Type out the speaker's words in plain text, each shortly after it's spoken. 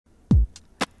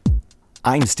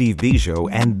I'm Steve Bujold,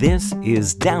 and this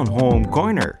is Downhome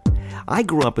Corner. I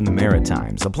grew up in the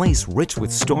Maritimes, a place rich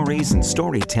with stories and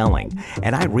storytelling,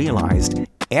 and I realized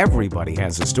everybody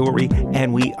has a story,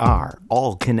 and we are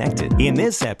all connected. In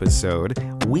this episode,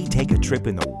 we take a trip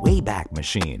in the Wayback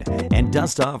machine and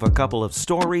dust off a couple of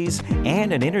stories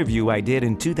and an interview I did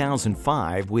in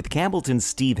 2005 with Campbellton's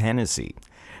Steeve Hennessy.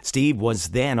 Steve was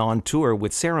then on tour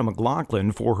with Sarah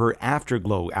McLachlan for her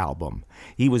Afterglow album.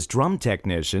 He was drum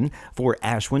technician for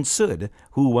Ashwin Sood,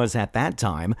 who was at that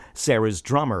time Sarah's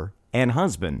drummer and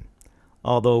husband,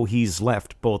 although he's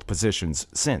left both positions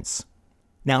since.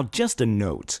 Now, just a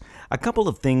note, a couple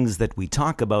of things that we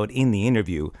talk about in the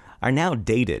interview are now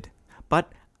dated,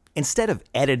 but instead of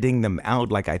editing them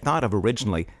out like I thought of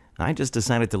originally, I just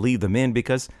decided to leave them in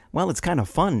because, well, it's kind of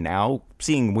fun now,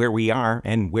 seeing where we are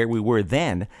and where we were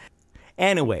then.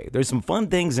 Anyway, there's some fun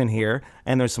things in here,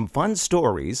 and there's some fun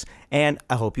stories, and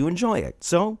I hope you enjoy it.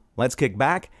 So, let's kick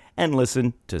back and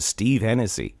listen to Steeve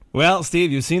Hennessy. Well,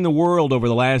 Steve, you've seen the world over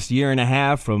the last year and a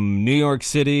half, from New York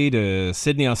City to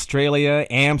Sydney, Australia,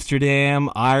 Amsterdam,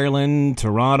 Ireland,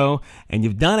 Toronto, and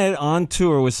you've done it on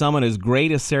tour with someone as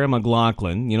great as Sarah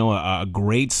McLachlan, you know, a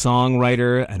great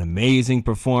songwriter, an amazing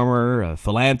performer, a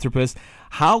philanthropist.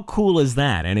 How cool is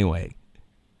that, anyway?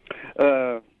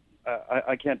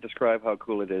 I can't describe how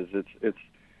cool it is.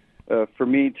 It's for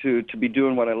me to be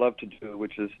doing what I love to do,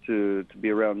 which is to be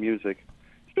around music.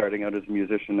 Starting out as a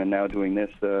musician and now doing this,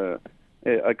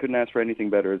 I couldn't ask for anything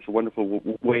better. It's a wonderful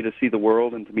way to see the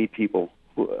world and to meet people.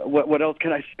 What else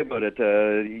can I say about it?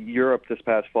 Europe this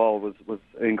past fall was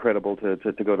incredible to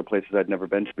go to places I'd never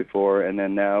been to before, and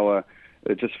then now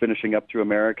just finishing up through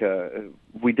America.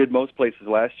 We did most places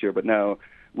last year, but now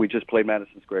we just played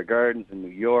Madison Square Gardens in New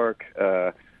York.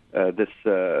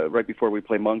 Right before we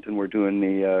play Moncton, we're doing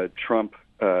the Trump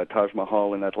Taj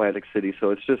Mahal in Atlantic City.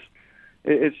 So it's just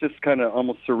kind of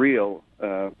almost surreal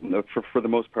for the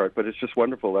most part, but it's just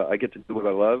wonderful. I get to do what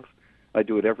I love. I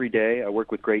do it every day. I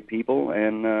work with great people,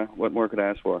 and what more could I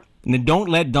ask for? And then don't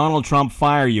let Donald Trump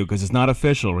fire you, because it's not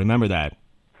official. Remember that.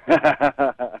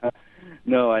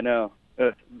 No, I know.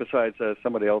 Besides,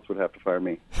 somebody else would have to fire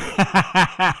me.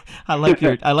 I like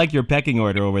your pecking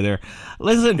order over there.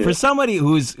 Listen, for somebody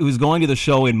who's going to the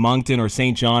show in Moncton or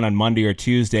St. John on Monday or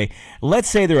Tuesday, let's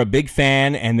say they're a big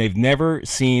fan and they've never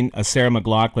seen a Sarah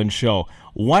McLachlan show.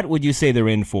 What would you say they're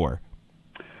in for?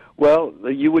 Well,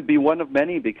 you would be one of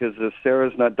many, because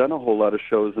Sarah's not done a whole lot of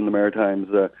shows in the Maritimes.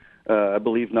 I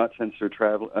believe not since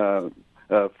her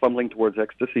Fumbling Towards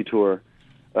Ecstasy tour.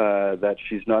 That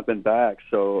she's not been back,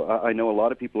 so I know a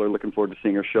lot of people are looking forward to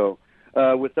seeing her show.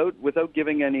 Without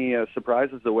giving any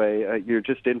surprises away, you're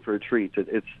just in for a treat.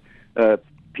 It's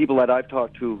people that I've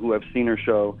talked to who have seen her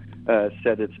show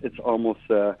said it's almost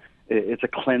it's a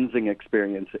cleansing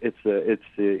experience.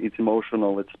 It's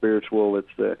emotional, it's spiritual,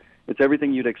 it's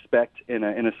everything you'd expect in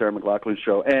a Sarah McLachlan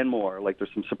show and more. Like,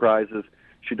 there's some surprises.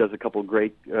 She does a couple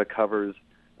great covers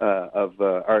of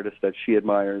artists that she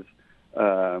admires.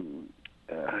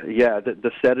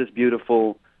 The set is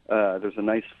beautiful. There's a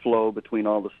nice flow between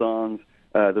all the songs.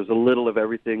 There's a little of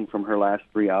everything from her last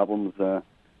 3 albums. I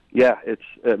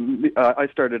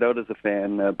started out as a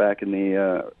fan back in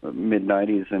the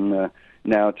mid-'90s, and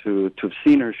now to have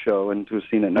seen her show and to have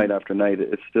seen it night after night,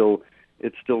 it still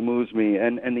moves me.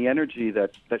 And the energy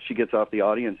that she gets off the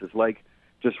audience is like,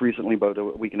 just recently, about a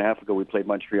week and a half ago, we played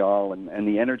Montreal, and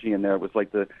the energy in there was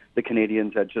like the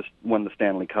Canadians had just won the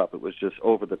Stanley Cup. It was just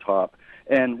over the top.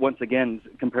 And once again,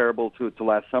 comparable to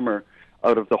last summer,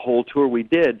 out of the whole tour we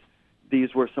did,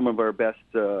 these were some of our best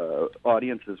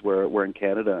audiences were in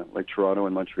Canada, like Toronto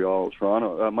and Montreal.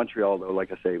 Montreal, though,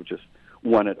 like I say, just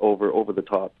won it over the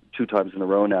top 2 times in a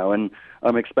row now. And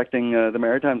I'm expecting the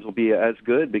Maritimes will be as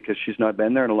good, because she's not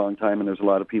been there in a long time, and there's a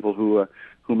lot of people who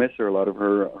miss her, a lot of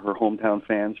her hometown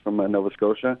fans from Nova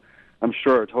Scotia. I'm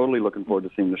sure are totally looking forward to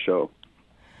seeing the show.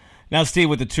 Now, Steve,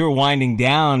 with the tour winding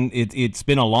down, it's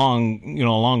been a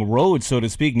long road, so to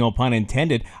speak, no pun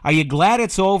intended. Are you glad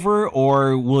it's over,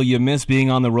 or will you miss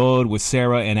being on the road with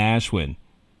Sarah and Ashwin?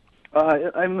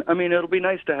 I mean, it'll be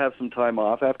nice to have some time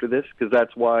off after this, because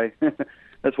that's why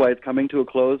it's coming to a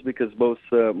close, because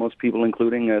most people,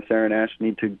 including Sarah and Ash,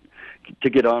 need to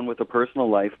get on with a personal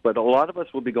life. But a lot of us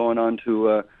will be going on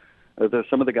to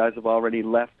some of the guys have already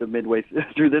left midway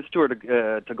through this tour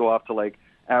to go off to, like,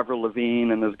 Avril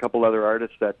Lavigne, and there's a couple other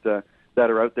artists that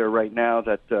are out there right now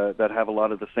that have a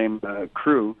lot of the same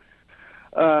crew.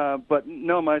 But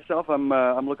no, myself,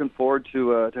 I'm looking forward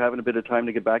to having a bit of time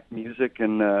to get back to music,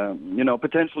 and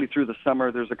potentially through the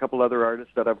summer. There's a couple other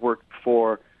artists that I've worked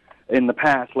for in the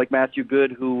past, like Matthew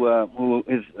Good, who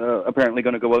is apparently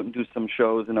going to go out and do some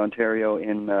shows in Ontario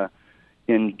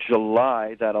in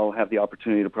July that I'll have the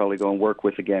opportunity to probably go and work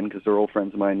with again, because they're old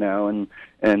friends of mine now. And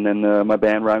then my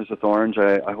band Rhymes with Orange,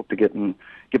 I hope to get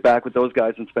back with those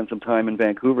guys and spend some time in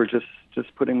Vancouver,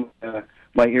 just putting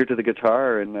my ear to the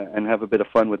guitar and have a bit of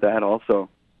fun with that also.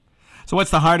 So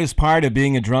what's the hardest part of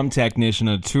being a drum technician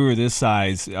on a tour this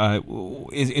size?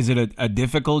 Is it a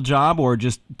difficult job or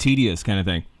just tedious kind of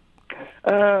thing?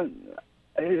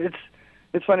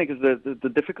 It's funny because the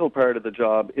difficult part of the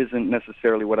job isn't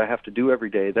necessarily what I have to do every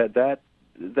day.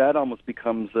 That almost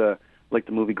becomes like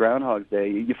the movie Groundhog's Day.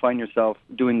 You find yourself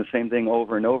doing the same thing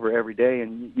over and over every day,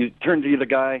 and you turn to the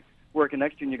guy working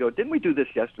next to you and you go, "Didn't we do this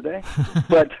yesterday?"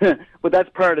 but that's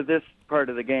part of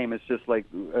the game. It's just like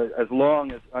as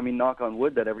long as, I mean, knock on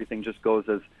wood, that everything just goes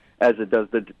as it does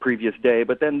the previous day.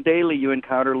 But then daily you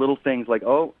encounter little things like,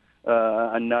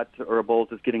 a nut or a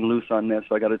bolt is getting loose on this,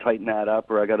 so I got to tighten that up,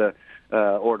 or I got to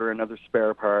order another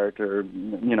spare part, or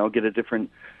get a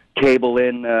different cable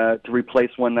in to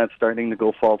replace one that's starting to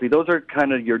go faulty. Those are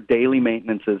kind of your daily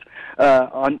maintenances.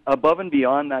 On above and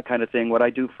beyond that kind of thing, what I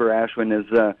do for Ashwin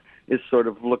is sort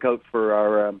of look out for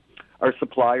our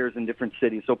suppliers in different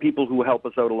cities. So people who help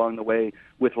us out along the way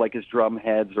with like his drum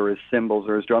heads or his cymbals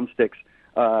or his drumsticks.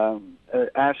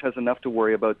 Ash has enough to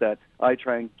worry about that. I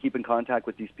try and keep in contact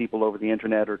with these people over the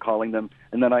internet or calling them,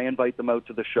 and then I invite them out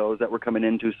to the shows that we're coming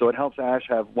into. So it helps Ash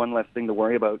have one less thing to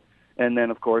worry about. And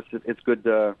then, of course, it's good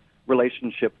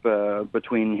relationship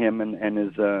between him and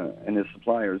his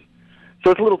suppliers.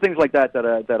 So it's little things like that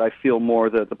I feel more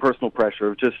the personal pressure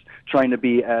of just trying to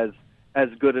be as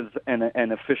good as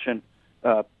an efficient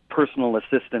personal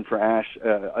assistant for Ash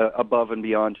above and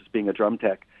beyond just being a drum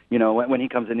tech. When he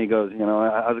comes in, he goes,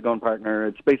 how's it going, partner?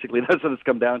 It's basically, that's what it's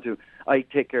come down to. I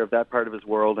take care of that part of his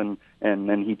world, and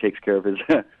then he takes care of his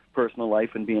personal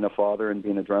life and being a father and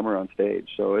being a drummer on stage.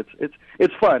 So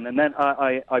it's fun, and then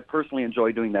I personally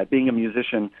enjoy doing that. Being a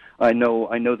musician, I know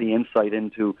the insight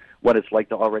into what it's like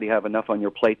to already have enough on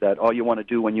your plate that all you want to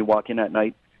do when you walk in at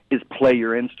night is play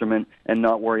your instrument and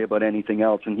not worry about anything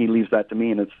else. And he leaves that to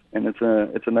me, and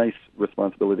it's a nice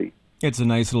responsibility. It's a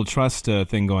nice little trust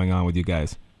thing going on with you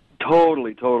guys.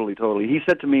 Totally. He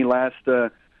said to me last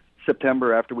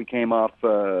September, after we came off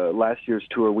last year's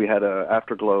tour, we had a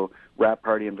Afterglow rap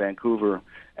party in Vancouver,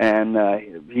 and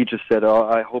he just said,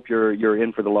 I hope you're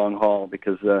in for the long haul,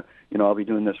 because I'll be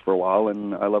doing this for a while,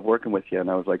 and I love working with you. And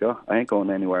I was like, I ain't going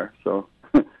anywhere. So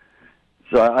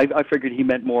I figured he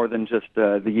meant more than just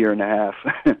the year and a half.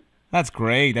 That's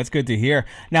great. That's good to hear.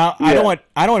 Now, yeah. I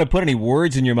don't want to put any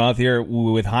words in your mouth here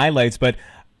with highlights, but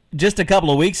just a couple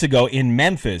of weeks ago in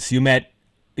Memphis, you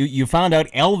found out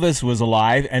Elvis was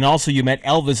alive, and also you met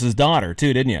Elvis's daughter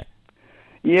too, didn't you?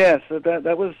 Yes,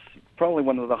 that was probably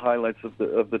one of the highlights of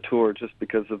the tour, just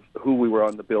because of who we were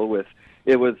on the bill with.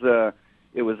 It was a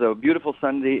beautiful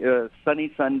sunny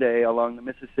Sunday along the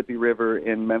Mississippi River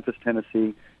in Memphis,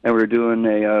 Tennessee, and we were doing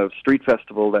a street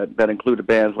festival that included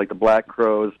bands like the Black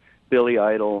Crowes, Billy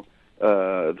Idol,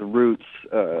 the Roots,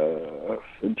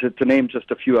 to name just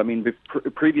a few. I mean,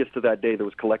 previous to that day, there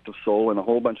was Collective Soul and a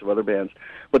whole bunch of other bands.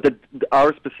 But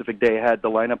our specific day had the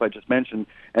lineup I just mentioned,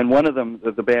 and one of them,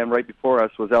 the band right before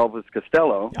us, was Elvis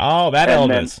Costello. Oh, that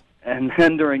Elvis. And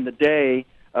then during the day,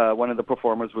 one of the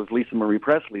performers was Lisa Marie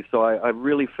Presley. So I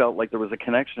really felt like there was a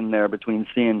connection there between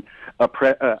seeing an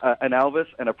Elvis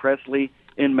and a Presley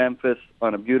in Memphis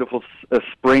on a beautiful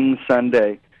spring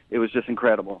Sunday. It was just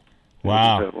incredible.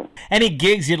 Wow. Any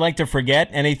gigs you'd like to forget?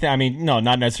 Anything? I mean, no,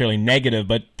 not necessarily negative,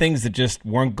 but things that just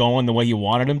weren't going the way you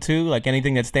wanted them to? Like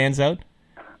anything that stands out?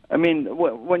 I mean,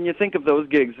 when you think of those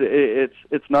gigs,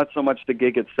 it's not so much the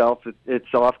gig itself.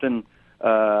 It's often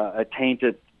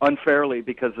tainted unfairly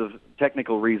because of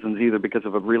technical reasons, either because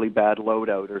of a really bad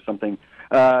loadout or something.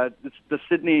 The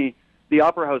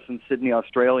Opera House in Sydney,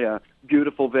 Australia,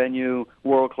 beautiful venue,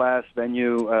 world-class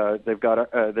venue. They've got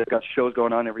shows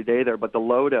going on every day there, but the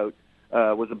loadout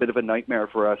was a bit of a nightmare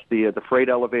for us. The freight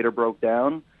elevator broke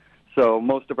down, so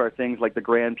most of our things like the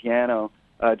grand piano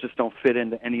just don't fit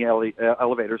into any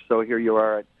elevator. So here you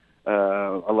are at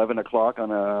 11 o'clock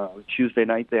on a Tuesday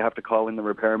night. They have to call in the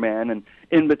repairman, and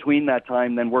in between that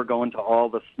time, then we're going to all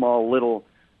the small little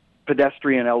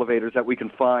pedestrian elevators that we can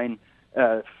find,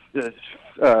 sort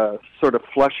of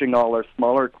flushing all our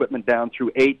smaller equipment down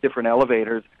through 8 different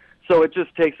elevators. So it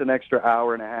just takes an extra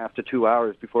hour and a half to 2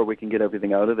 hours before we can get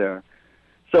everything out of there.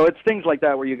 So it's things like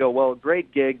that where you go, well,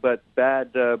 great gig, but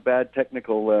bad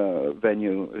technical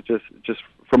venue, just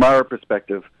from our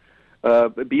perspective.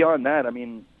 But beyond that, I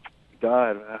mean,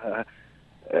 God,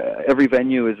 every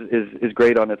venue is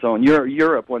great on its own.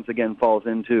 Europe, once again, falls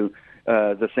into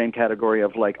the same category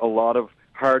of like a lot of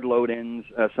hard load-ins.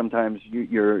 Sometimes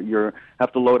you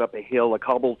have to load up a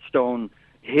cobblestone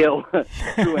hill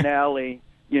through an alley,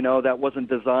 that wasn't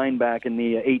designed back in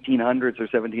the 1800s or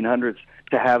 1700s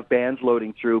to have bands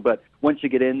loading through. But once you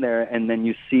get in there and then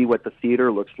you see what the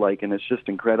theater looks like, and it's just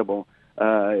incredible,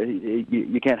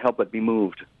 you can't help but be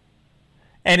moved.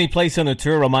 Any place on the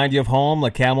tour remind you of home,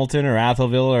 like Hamilton or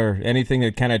Atholville, or anything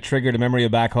that kind of triggered a memory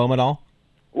of back home at all?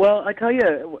 Well, I tell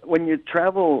you, when you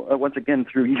travel, once again,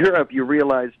 through Europe, you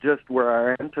realize just where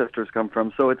our ancestors come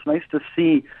from. So it's nice to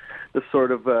see the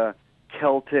sort of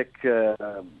Celtic,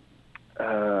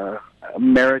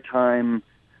 maritime,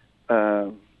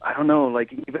 I don't know,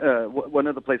 like one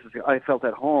of the places I felt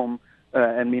at home,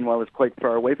 and meanwhile is quite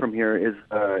far away from here, is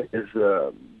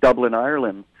Dublin,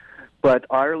 Ireland. But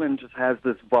Ireland just has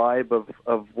this vibe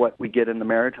of what we get in the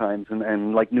Maritimes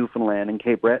and like Newfoundland and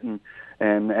Cape Breton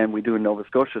and we do in Nova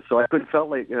Scotia. So I couldn't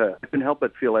help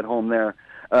but feel at home there.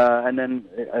 And then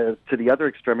to the other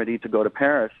extremity, to go to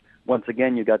Paris, once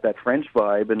again you got that French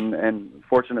vibe. And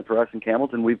fortunate for us in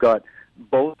Hamilton, we've got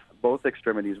both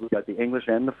extremities. We've got the English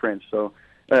and the French. So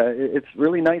it's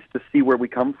really nice to see where we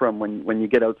come from when you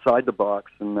get outside the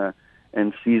box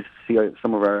and see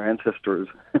some of our ancestors.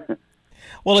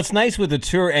 Well, it's nice with the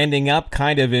tour ending up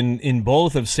kind of in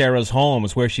both of Sarah's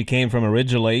homes, where she came from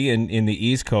originally in the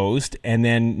East Coast, and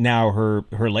then now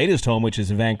her latest home, which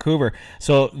is in Vancouver.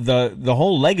 So the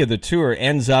whole leg of the tour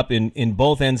ends up in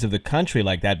both ends of the country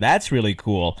like that. That's really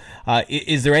cool.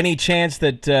 Is there any chance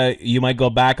that you might go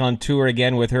back on tour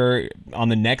again with her on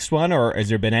the next one, or has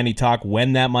there been any talk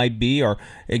when that might be, or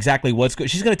exactly what's good?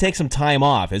 She's going to take some time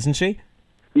off, isn't she?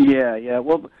 Yeah.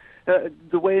 Well,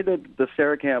 the way that the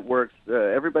Sarah camp works,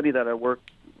 everybody that I work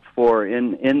for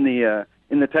in the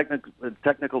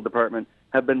technical department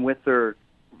have been with her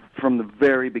from the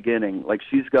very beginning. Like,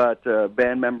 she's got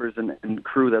band members and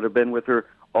crew that have been with her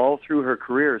all through her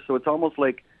career. So it's almost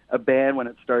like a band when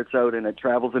it starts out and it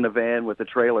travels in a van with a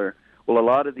trailer. Well, a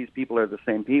lot of these people are the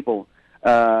same people.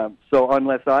 So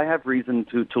unless I have reason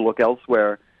to look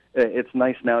elsewhere, it's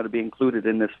nice now to be included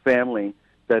in this family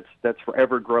that's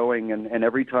forever growing, and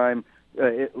every time,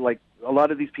 like, a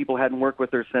lot of these people hadn't worked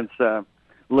with her since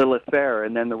Lilith Fair,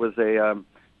 and then there was a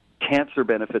cancer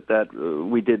benefit that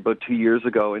we did about 2 years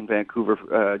ago in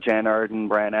Vancouver. Jan Arden,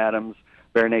 Brian Adams,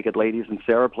 Bare Naked Ladies, and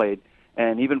Sarah played,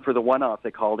 and even for the one-off,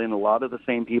 they called in. A lot of the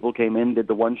same people came in, did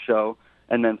the one show,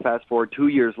 and then fast forward 2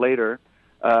 years later,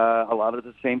 a lot of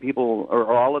the same people,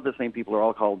 or all of the same people, are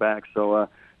all called back. So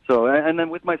and then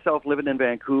with myself living in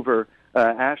Vancouver,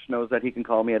 Ash knows that he can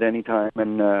call me at any time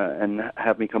and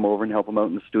have me come over and help him out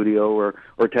in the studio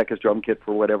or tech his drum kit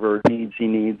for whatever needs he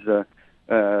needs.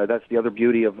 That's the other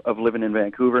beauty of living in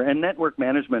Vancouver. And network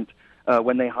management,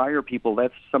 when they hire people,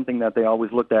 that's something that they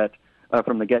always looked at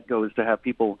from the get-go, is to have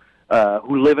people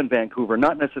who live in Vancouver,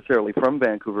 not necessarily from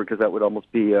Vancouver, because that would almost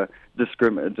be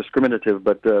discriminative,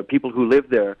 but people who live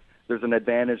there, there's an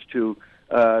advantage to,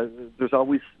 there's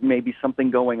always maybe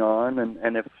something going on,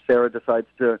 and if Sarah decides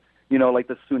to, like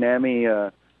the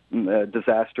tsunami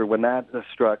disaster, when that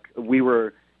struck, we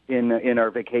were in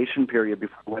our vacation period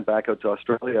before we went back out to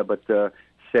Australia, but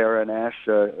Sarah and Ash,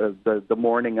 the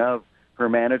morning of, her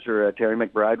manager, Terry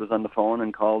McBride, was on the phone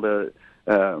and called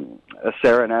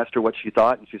Sarah and asked her what she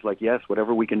thought, and she's like, yes,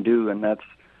 whatever we can do, and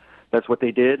that's what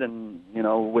they did, and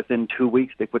within 2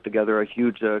 weeks they put together a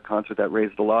huge concert that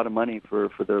raised a lot of money for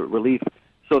the relief.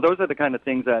 So those are the kind of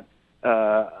things that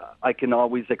I can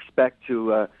always expect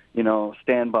to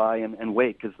stand by and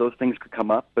wait, because those things could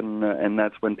come up, and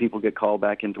that's when people get called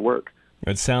back into work.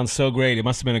 It sounds so great. It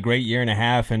must have been a great year and a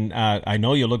half, and I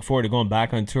know you look forward to going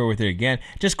back on tour with her again.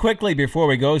 Just quickly before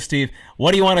we go, Steve,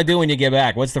 what do you want to do when you get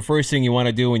back? What's the first thing you want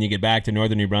to do when you get back to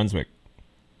northern New Brunswick?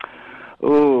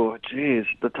 Oh, geez.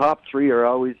 The top three are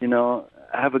always,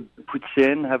 have a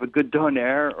poutine, have a good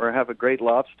donair, or have a great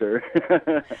lobster.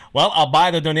 Well, I'll buy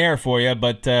the donair for you,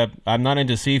 but I'm not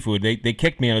into seafood. They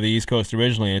kicked me out of the East Coast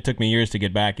originally, and it took me years to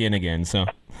get back in again. So,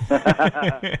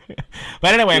 but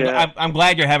anyway, yeah. I'm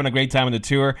glad you're having a great time on the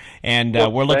tour, and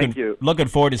we're looking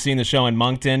forward to seeing the show in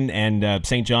Moncton and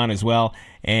St. John as well,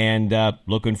 and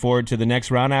looking forward to the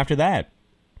next round after that.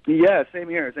 Yeah, same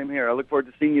here. I look forward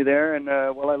to seeing you there, and I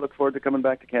look forward to coming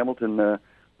back to Hamilton.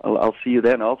 I'll see you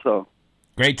then also.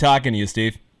 Great talking to you,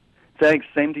 Steve. Thanks.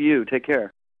 Same to you. Take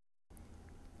care.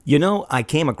 I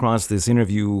came across this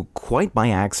interview quite by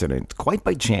accident, quite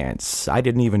by chance. I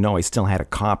didn't even know I still had a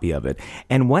copy of it.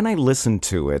 And when I listened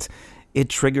to it, it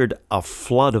triggered a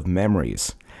flood of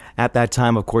memories. At that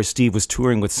time, of course, Steve was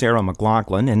touring with Sarah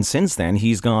McLachlan, and since then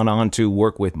he's gone on to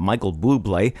work with Michael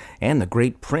Bublé and the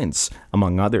great Prince,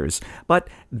 among others. But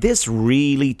this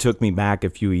really took me back a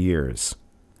few years.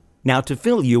 Now, to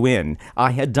fill you in,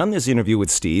 I had done this interview with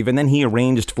Steve, and then he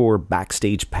arranged for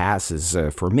backstage passes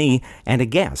for me and a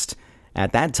guest.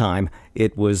 At that time,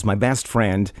 it was my best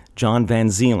friend, John Van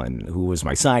Zeelen, who was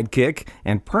my sidekick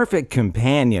and perfect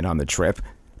companion on the trip,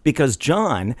 because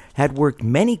John had worked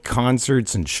many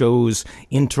concerts and shows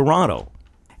in Toronto.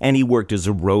 And he worked as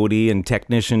a roadie and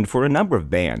technician for a number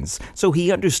of bands, so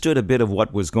he understood a bit of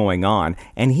what was going on,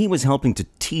 and he was helping to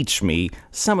teach me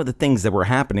some of the things that were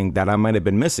happening that I might have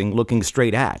been missing looking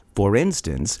straight at. For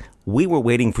instance, we were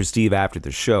waiting for Steve after the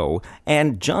show,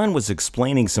 and John was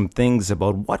explaining some things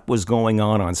about what was going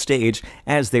on stage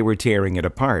as they were tearing it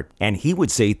apart. And he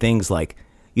would say things like,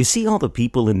 "You see all the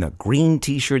people in the green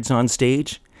t-shirts on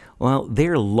stage? Well,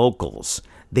 they're locals.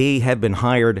 They have been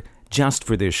hired just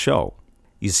for this show.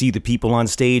 You see the people on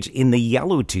stage in the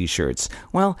yellow t-shirts?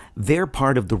 Well, they're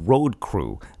part of the road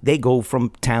crew. They go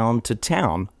from town to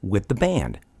town with the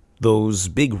band. Those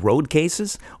big road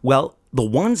cases? Well, the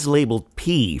ones labeled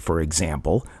P, for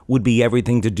example, would be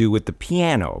everything to do with the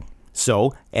piano.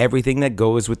 So, everything that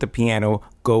goes with the piano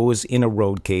goes in a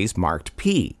road case marked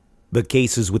P. The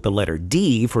cases with the letter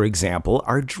D, for example,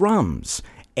 are drums.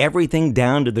 Everything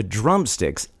down to the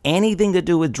drumsticks, anything to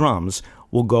do with drums,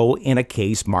 will go in a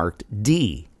case marked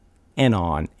D, and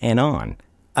on and on.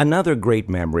 Another great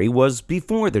memory was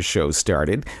before the show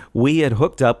started, we had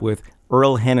hooked up with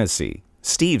Earl Hennessy,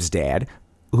 Steve's dad,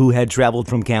 who had traveled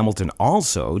from Campbellton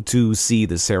also to see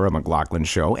the Sarah McLachlan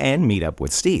show and meet up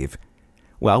with Steve.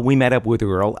 Well, we met up with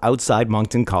Earl outside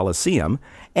Moncton Coliseum,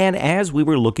 and as we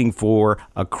were looking for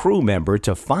a crew member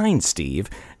to find Steve,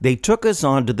 they took us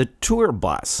onto the tour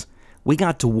bus. We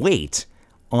got to wait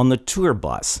on the tour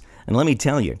bus. And let me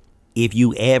tell you, if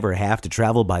you ever have to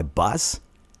travel by bus,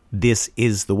 this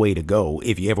is the way to go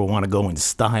if you ever want to go in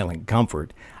style and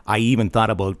comfort. I even thought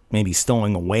about maybe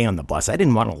stowing away on the bus. I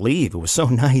didn't want to leave. It was so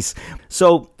nice.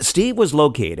 So Steve was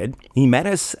located. He met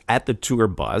us at the tour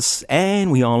bus,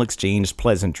 and we all exchanged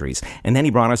pleasantries. And then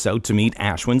he brought us out to meet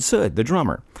Ashwin Sood, the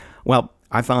drummer. Well,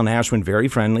 I found Ashwin very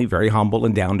friendly, very humble,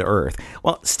 and down to earth.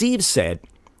 Well, Steve said,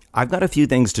 "I've got a few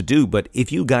things to do, but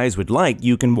if you guys would like,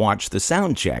 you can watch the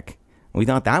sound check." We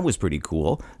thought that was pretty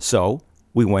cool, so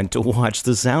we went to watch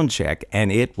the sound check, and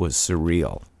it was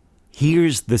surreal.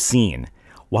 Here's the scene.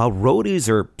 While roadies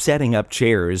are setting up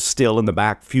chairs still in the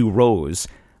back few rows,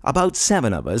 about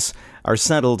 7 of us are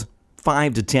settled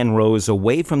 5 to 10 rows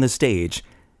away from the stage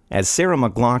as Sarah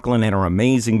McLachlan and her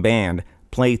amazing band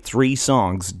play 3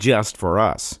 songs just for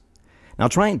us. Now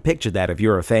try and picture that if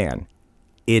you're a fan.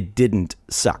 It didn't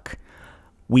suck.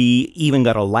 We even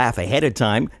got a laugh ahead of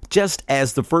time just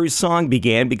as the first song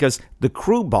began because the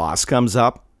crew boss comes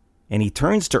up and he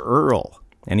turns to Earl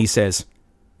and he says,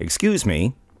 "Excuse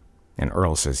me." And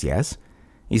Earl says, "Yes."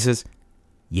 He says,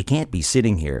 "You can't be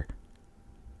sitting here.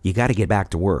 You got to get back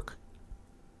to work."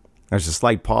 There's a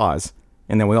slight pause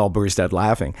and then we all burst out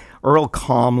laughing. Earl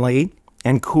calmly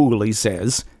and coolly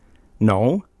says,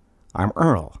 "No, I'm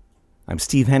Earl. I'm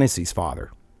Steve Hennessy's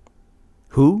father."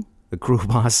 "Who?" the crew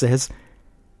boss says.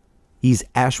 "He's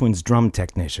Ashwin's drum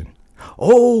technician."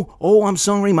 Oh, I'm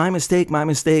sorry, my mistake,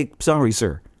 sorry,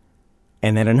 sir."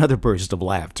 And then another burst of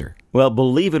laughter. Well,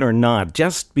 believe it or not,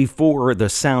 just before the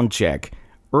sound check,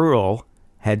 Earl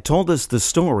had told us the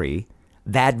story,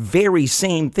 that very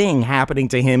same thing happening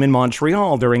to him in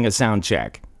Montreal during a sound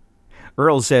check.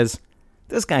 Earl says,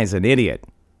 "This guy's an idiot.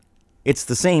 It's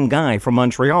the same guy from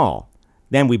Montreal."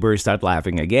 Then we burst out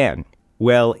laughing again.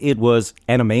 Well, it was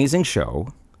an amazing show,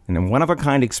 and a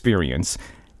one-of-a-kind experience,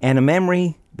 and a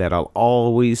memory that I'll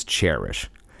always cherish.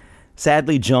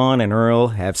 Sadly, John and Earl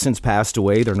have since passed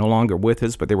away. They're no longer with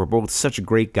us, but they were both such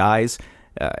great guys.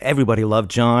 Everybody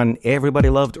loved John. Everybody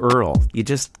loved Earl. You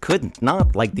just couldn't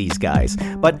not like these guys.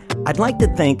 But I'd like to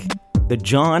think that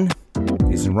John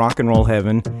is in rock and roll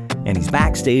heaven, and he's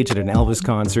backstage at an Elvis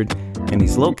concert, and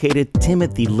he's located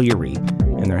Timothy Leary,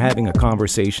 and they're having a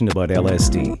conversation about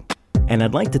LSD. And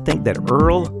I'd like to think that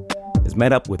Earl has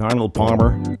met up with Arnold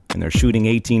Palmer, and they're shooting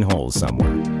 18 holes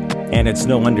somewhere. And it's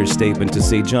no understatement to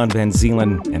say John Van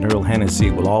Zeelen and Earl Hennessy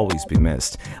will always be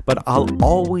missed. But I'll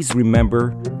always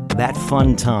remember that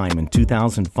fun time in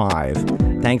 2005,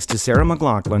 thanks to Sarah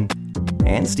McLachlan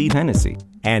and Steve Hennessy.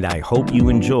 And I hope you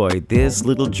enjoyed this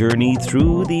little journey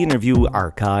through the interview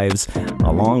archives,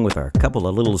 along with a couple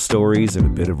of little stories and a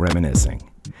bit of reminiscing.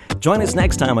 Join us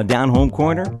next time on Downhome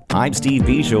Corner. I'm Steve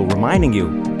Bujold, reminding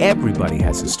you, everybody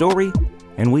has a story,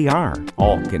 and we are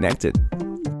all connected.